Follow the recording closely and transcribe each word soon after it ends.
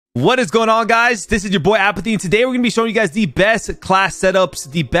What is going on, guys? This is your boy Apathy, and today we're gonna be showing you guys the best class setups,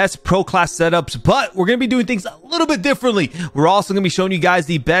 the best pro class setups, but we're gonna be doing things a little bit differently. We're also gonna be showing you guys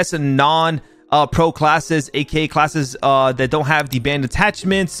the best non pro classes, aka classes that don't have the band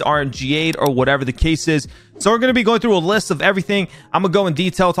attachments, aren't GA'd, or whatever the case is. So we're going to be going through a list of everything. I'm gonna go in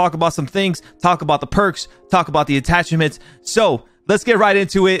detail, talk about some things, talk about the perks, talk about the attachments. So let's get right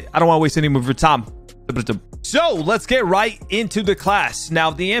into it. I don't want to waste any more of your time. So let's get right into the class.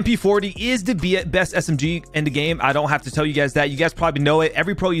 Now, the MP40 is the best SMG in the game. I don't have to tell you guys that. You guys probably know it.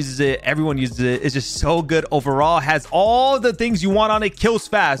 Every pro uses it. Everyone uses it. It's just so good overall. Has all the things you want on it. Kills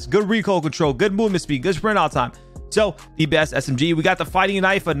fast. Good recoil control. Good movement speed. Good sprint out time. So the best SMG. We got the fighting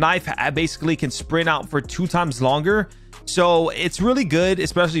knife. A knife basically can sprint out for 2 times longer. So it's really good,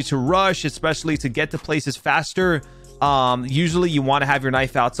 especially to rush, especially to get to places faster. Usually you want to have your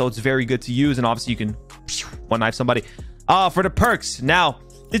knife out, so it's very good to use, and obviously you can one knife somebody. For the perks, now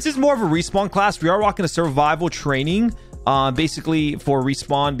this is more of a respawn class. We are rocking a survival training basically for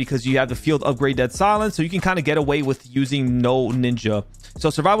respawn, because you have the field upgrade dead silence, so you can kind of get away with using no ninja. So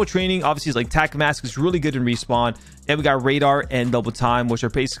survival training obviously is like tac mask, is really good in respawn. Then we got radar and double time, which are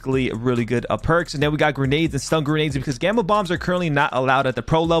basically really good perks. And then we got grenades and stun grenades, because gamma bombs are currently not allowed at the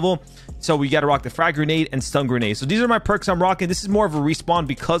pro level, so we got to rock the frag grenade and stun grenade. So these are my perks I'm rocking. This is more of a respawn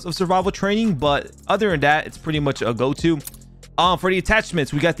because of survival training, but other than that, it's pretty much a go-to. For the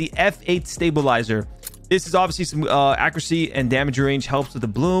attachments, we got the F8 stabilizer. This is obviously some accuracy and damage range, helps with the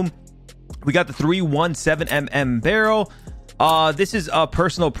bloom. We got the 317mm barrel. This is a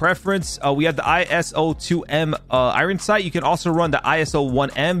personal preference. We have the ISO 2M iron sight. You can also run the ISO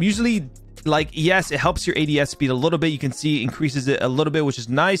 1M. Usually, like, yes, it helps your ADS speed a little bit. You can see increases it a little bit, which is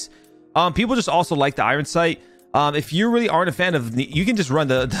nice. People just also like the iron sight. If you really aren't a fan of, you can just run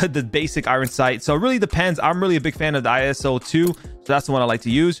the basic iron sight. So it really depends. I'm really a big fan of the ISO 2, so that's the one I like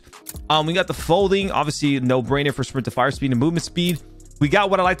to use. We got the folding, obviously no brainer for sprint to fire speed and movement speed. We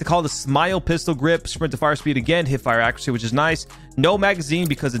got what I like to call the smile pistol grip, sprint to fire speed again, hip fire accuracy, which is nice. No magazine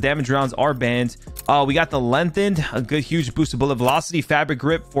because the damage rounds are banned. We got the lengthened, a good huge boost of bullet velocity, fabric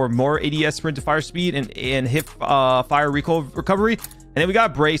grip for more ADS sprint to fire speed and hip fire recoil recovery. And then we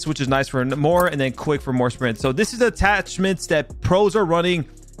got brace, which is nice for more, and then quick for more sprint. So this is the attachments that pros are running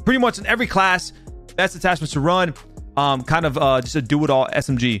pretty much in every class. Best attachments to run, kind of just a do-it-all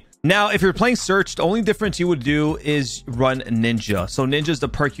SMG. Now, if you're playing search, the only difference you would do is run ninja. So ninja is the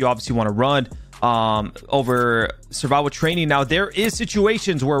perk you obviously want to run over survival training. Now, there is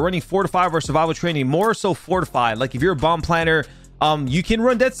situations where running fortified or survival training, more so fortified. Like if you're a bomb planner, you can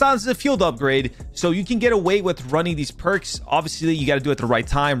run dead silence as a field upgrade, so you can get away with running these perks. Obviously, you got to do it at the right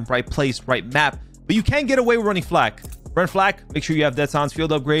time, right place, right map, but you can get away with running flak. Run flak, make sure you have dead silence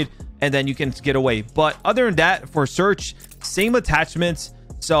field upgrade, and then you can get away. But other than that, for search, same attachments.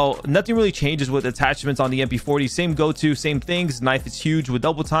 So nothing really changes with attachments on the MP40. Same go-to, same things. Knife is huge with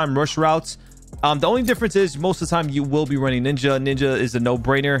double time, rush routes. The only difference is most of the time you will be running ninja. Ninja is a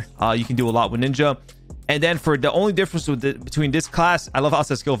no-brainer. You can do a lot with ninja. And then for the only difference between this class, I love how it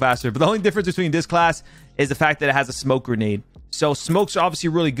says skill faster, but the only difference between this class is the fact that it has a smoke grenade. So smokes are obviously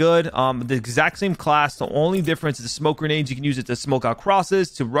really good. The exact same class. The only difference is the smoke grenades. You can use it to smoke out crosses,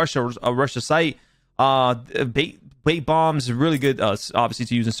 to rush a site. Bait bombs, really good, obviously,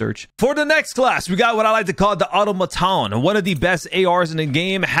 to use in search. For the next class, we got what I like to call the Automotation. One of the best ARs in the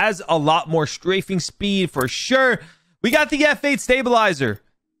game. Has a lot more strafing speed for sure. We got the F8 stabilizer.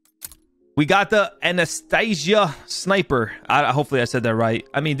 We got the Anastasia sniper. Hopefully I said that right.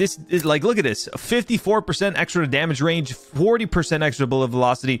 I mean, this is like, look at this. 54% extra damage range, 40% extra bullet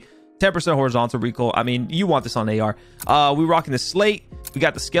velocity, 10% horizontal recoil. I mean, you want this on AR. We rocking the slate. We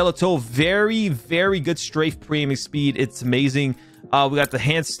got the skeletal. Very, very good strafe pre-aiming speed. It's amazing. We got the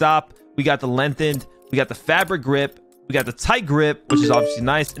hand stop. We got the lengthened. We got the fabric grip. We got the tight grip, which is obviously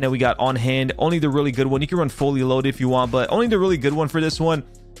nice. And then we got on hand. Only the really good one. You can run fully loaded if you want, but only the really good one for this one.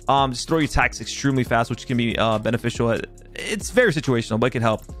 Just throw your attacks extremely fast, which can be beneficial. It's very situational, but it can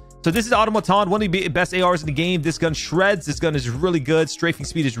help. So this is Automaton, one of the best ARs in the game. This gun shreds. This gun is really good. Strafing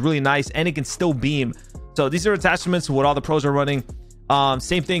speed is really nice, and it can still beam. So these are attachments to what all the pros are running.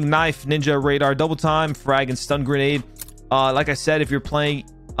 Same thing, knife, ninja, radar, double time, frag, and stun grenade. Like I said, if you're playing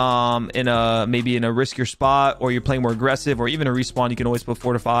maybe in a riskier spot, or you're playing more aggressive, or even a respawn, you can always put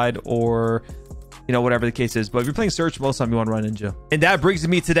fortified, or you know, whatever the case is. But if you're playing search, most of the time you want to run ninja. And that brings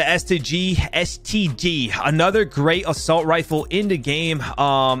me to the STG, another great assault rifle in the game.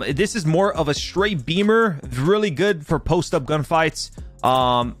 This is more of a straight beamer, really good for post-up gunfights.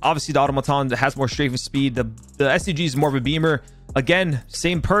 Obviously the Automaton has more strafing speed. The STG is more of a beamer. Again,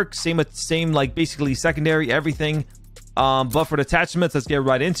 same perk, same like basically secondary, everything. But for the attachments, let's get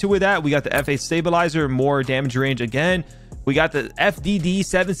right into it. We got the F8 stabilizer, more damage range again. We got the FDD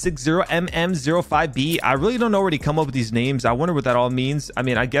 760mm05B. I really don't know where they come up with these names. I wonder what that all means. I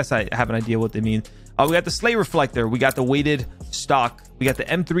mean, I guess I have an idea what they mean. We got the slate reflector. We got the weighted stock. We got the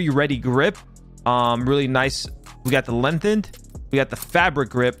M3 ready grip. Really nice. We got the lengthened. We got the fabric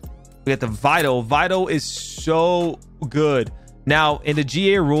grip. We got the vital. Vital is so good. Now in the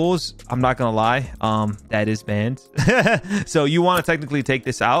GA rules, I'm not gonna lie, that is banned. So you want to technically take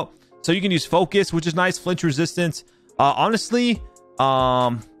this out. So you can use focus, which is nice. Flinch resistance. Honestly,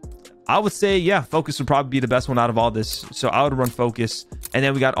 I would say, yeah, focus would probably be the best one out of all this. So I would run focus. And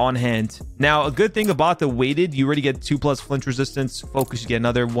then we got on hand. Now, a good thing about the weighted, you already get 2+ flinch resistance. Focus, you get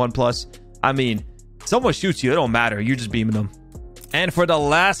another 1+. I mean, someone shoots you, it don't matter. You're just beaming them. And for the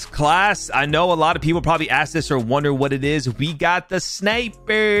last class, I know a lot of people probably ask this or wonder what it is. We got the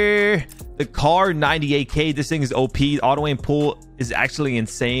sniper, the car 98K. This thing is OP. Auto aim pull is actually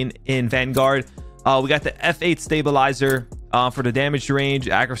insane in Vanguard. We got the F8 stabilizer for the damage range,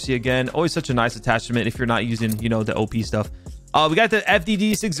 accuracy again. Always such a nice attachment if you're not using, you know, the OP stuff. We got the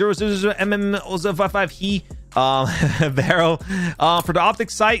FDD 6000mm055 He barrel for the optic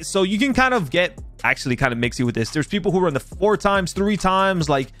sight. So you can kind of get actually kind of mixy with this. There's people who run the 4 times, 3 times,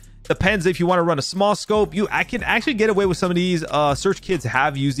 like depends if you want to run a small scope. I can actually get away with some of these. Search kids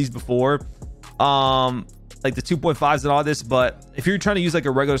have used these before, like the 2.5s and all this. But if you're trying to use like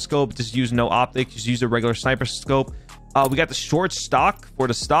a regular scope, just use no optic, just use a regular sniper scope. We got the short stock for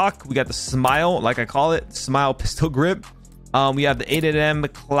the stock. We got the smile, like I call it, smile pistol grip. We have the 8mm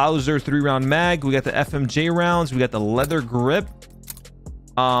Clouser 3-round mag. We got the FMJ rounds. We got the leather grip.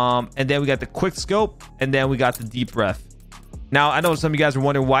 And then we got the quick scope, and then we got the deep breath. Now I know some of you guys are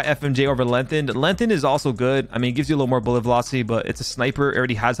wondering why FMJ over lengthened. Lengthened is also good. I mean, it gives you a little more bullet velocity, but it's a sniper. It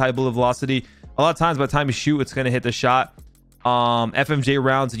already has high bullet velocity. A lot of times by the time you shoot, it's going to hit the shot. FMJ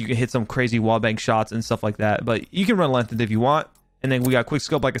rounds, you can hit some crazy wallbang shots and stuff like that, but you can run lengthened if you want. And then we got quick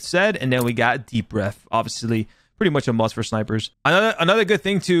scope, like I said, and then we got deep breath, obviously pretty much a must for snipers. Another good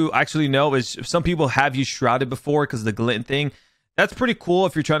thing to actually know is some people have used shrouded before because of the glint thing. That's pretty cool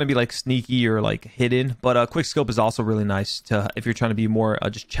if you're trying to be like sneaky or like hidden, but quick scope is also really nice to if you're trying to be more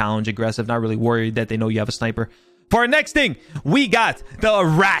just challenge aggressive, not really worried that they know you have a sniper. For our next thing, we got the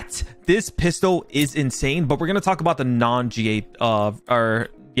rat. This pistol is insane, but we're gonna talk about the non-G8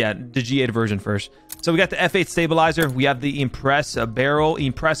 the G8 version first. So we got the F8 stabilizer. We have the Impress barrel,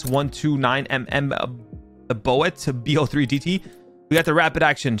 Impress 129mm Boet BO3 DT. We got the rapid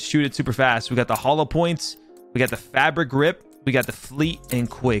action, shoot it super fast. We got the hollow points. We got the fabric grip. We got the fleet and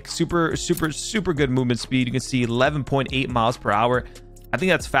quick. Super good movement speed. You can see 11.8 miles per hour. I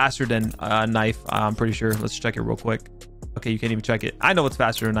think that's faster than a knife. I'm pretty sure. Let's check it real quick. Okay, you can't even check it. I know it's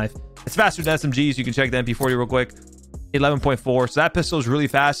faster than a knife. It's faster than SMGs. You can check the MP40 real quick. 11.4. So that pistol is really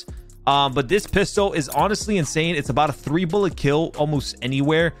fast. But this pistol is honestly insane. It's about a 3-bullet kill almost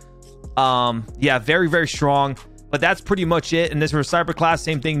anywhere. Yeah, very strong. But that's pretty much it. And this for sniper class,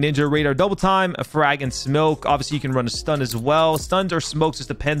 same thing. Ninja, radar, double time, a frag, and smoke. Obviously, you can run a stun as well. Stuns or smokes just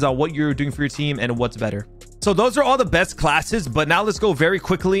depends on what you're doing for your team and what's better. So those are all the best classes. But now let's go very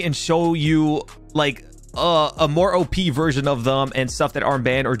quickly and show you like a more OP version of them and stuff that aren't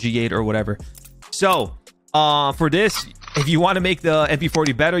banned or G8 or whatever. So for this, if you want to make the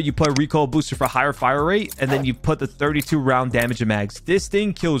MP40 better, you put a recoil booster for higher fire rate, and then you put the 32 round damage mags. This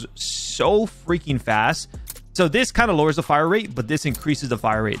thing kills so freaking fast. So this kind of lowers the fire rate, but this increases the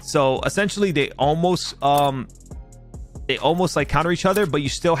fire rate. So essentially they almost like counter each other, but you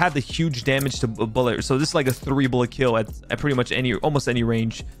still have the huge damage to a bullet. So this is like a 3-bullet kill at pretty much almost any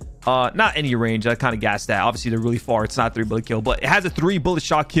range. Not any range, I kind of gassed that. Obviously they're really far, it's not a 3-bullet kill, but it has a 3-bullet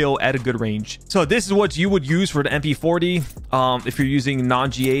shot kill at a good range. So this is what you would use for the MP40 if you're using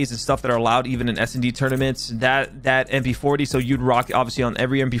non-GAs and stuff that are allowed even in S&D tournaments. That MP40, so you'd rock it obviously on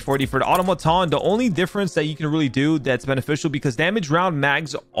every MP40. For the Automotation, the only difference that you can really do that's beneficial, because damage round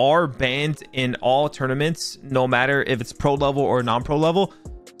mags are banned in all tournaments, no matter if it's pro level or non-pro level,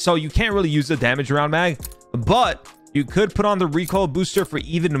 so you can't really use the damage round mag, but you could put on the recoil booster for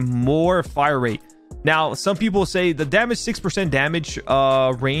even more fire rate. Now, some people say the damage 6% damage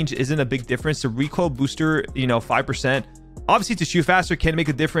range isn't a big difference. The recoil booster, you know, 5%. Obviously, to shoot faster can make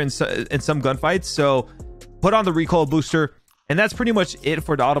a difference in some gunfights. So put on the recoil booster, and that's pretty much it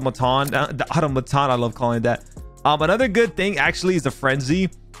for the Automaton. The Automaton, I love calling it that. Another good thing actually is the Frenzy.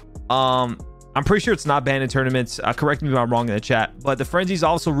 I'm pretty sure it's not banned in tournaments. Correct me if I'm wrong in the chat, but the Frenzy is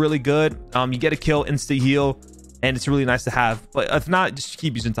also really good. You get a kill, insta heal, and it's really nice to have. But if not, just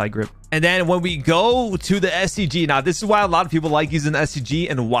keep using tight grip. And then when we go to the STG, now this is why a lot of people like using the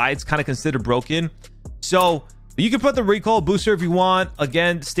STG and why it's kind of considered broken. So You can put the recoil booster if you want.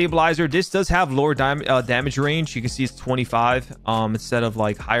 Again, stabilizer, this does have lower damage range. You can see it's 25 instead of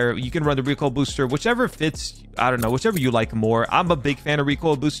like higher. You can run the recoil booster, whichever fits. I don't know, whichever you like more. I'm a big fan of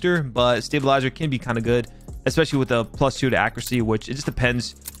recoil booster, but stabilizer can be kind of good, especially with the +2 to accuracy, which it just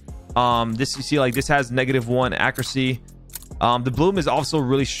depends. This, you see, like this has -1 accuracy. The bloom is also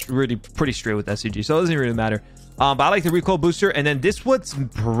really pretty straight with SCG, so it doesn't really matter. But I like the recoil booster. And then this what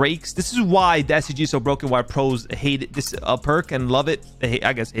breaks. This is why the SCG is so broken, why pros hate it. This perk and love it. They hate,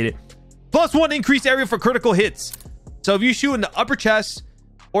 I guess, hate it. +1 increased area for critical hits. So if you shoot in the upper chest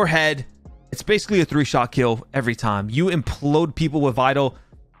or head, it's basically a 3-shot kill every time. You implode people with Vital.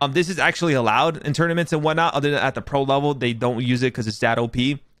 This is actually allowed in tournaments and whatnot. Other than at the pro level, they don't use it because it's that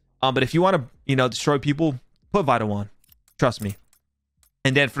OP. But if you want to, you know, destroy people, put Vital on. Trust me.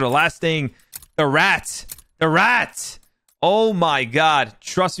 And then for the last thing, the rat. The rat. Oh my God.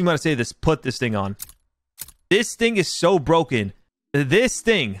 Trust me when I say this. Put this thing on. This thing is so broken. This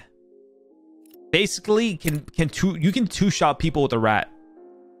thing basically you can 2-shot people with a rat.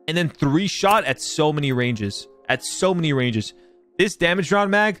 And then 3-shot at so many ranges. At so many ranges. This damage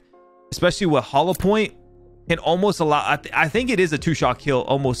round mag, especially with hollow point, can almost allow. I think it is a 2-shot kill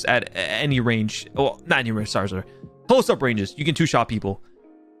almost at any range. Well, not any range. Sorry. Close-up ranges. You can 2-shot people.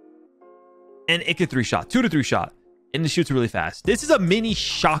 And it can 3-shot. 2 to 3-shot. And it shoots really fast. This is a mini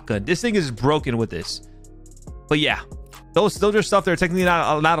shotgun. This thing is broken with this. But yeah. Those are stuff that are technically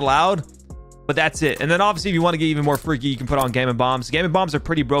not allowed. But that's it. And then obviously if you want to get even more freaky, you can put on Gamma Bombs. Gamma Bombs are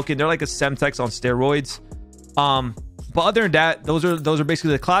pretty broken. They're like a Semtex on steroids. But other than that, those are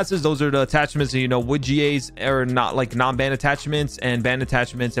basically the classes. Those are the attachments. You know, wood GAs are not like non-band attachments and band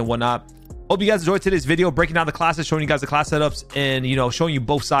attachments and whatnot. Hope you guys enjoyed today's video, breaking down the classes, showing you guys the class setups, and, you know, showing you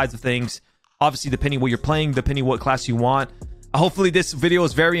both sides of things. Obviously, depending what you're playing, depending what class you want. Hopefully, this video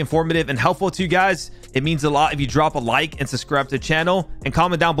is very informative and helpful to you guys. It means a lot if you drop a like and subscribe to the channel, and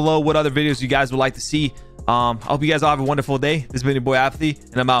comment down below what other videos you guys would like to see. I hope you guys all have a wonderful day. This has been your boy Apathy,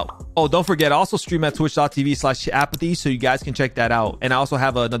 and I'm out. Oh, don't forget, I also stream at twitch.tv/apathy, so you guys can check that out. And I also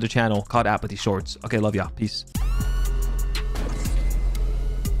have another channel called Apathy Shorts. Okay, love y'all. Peace.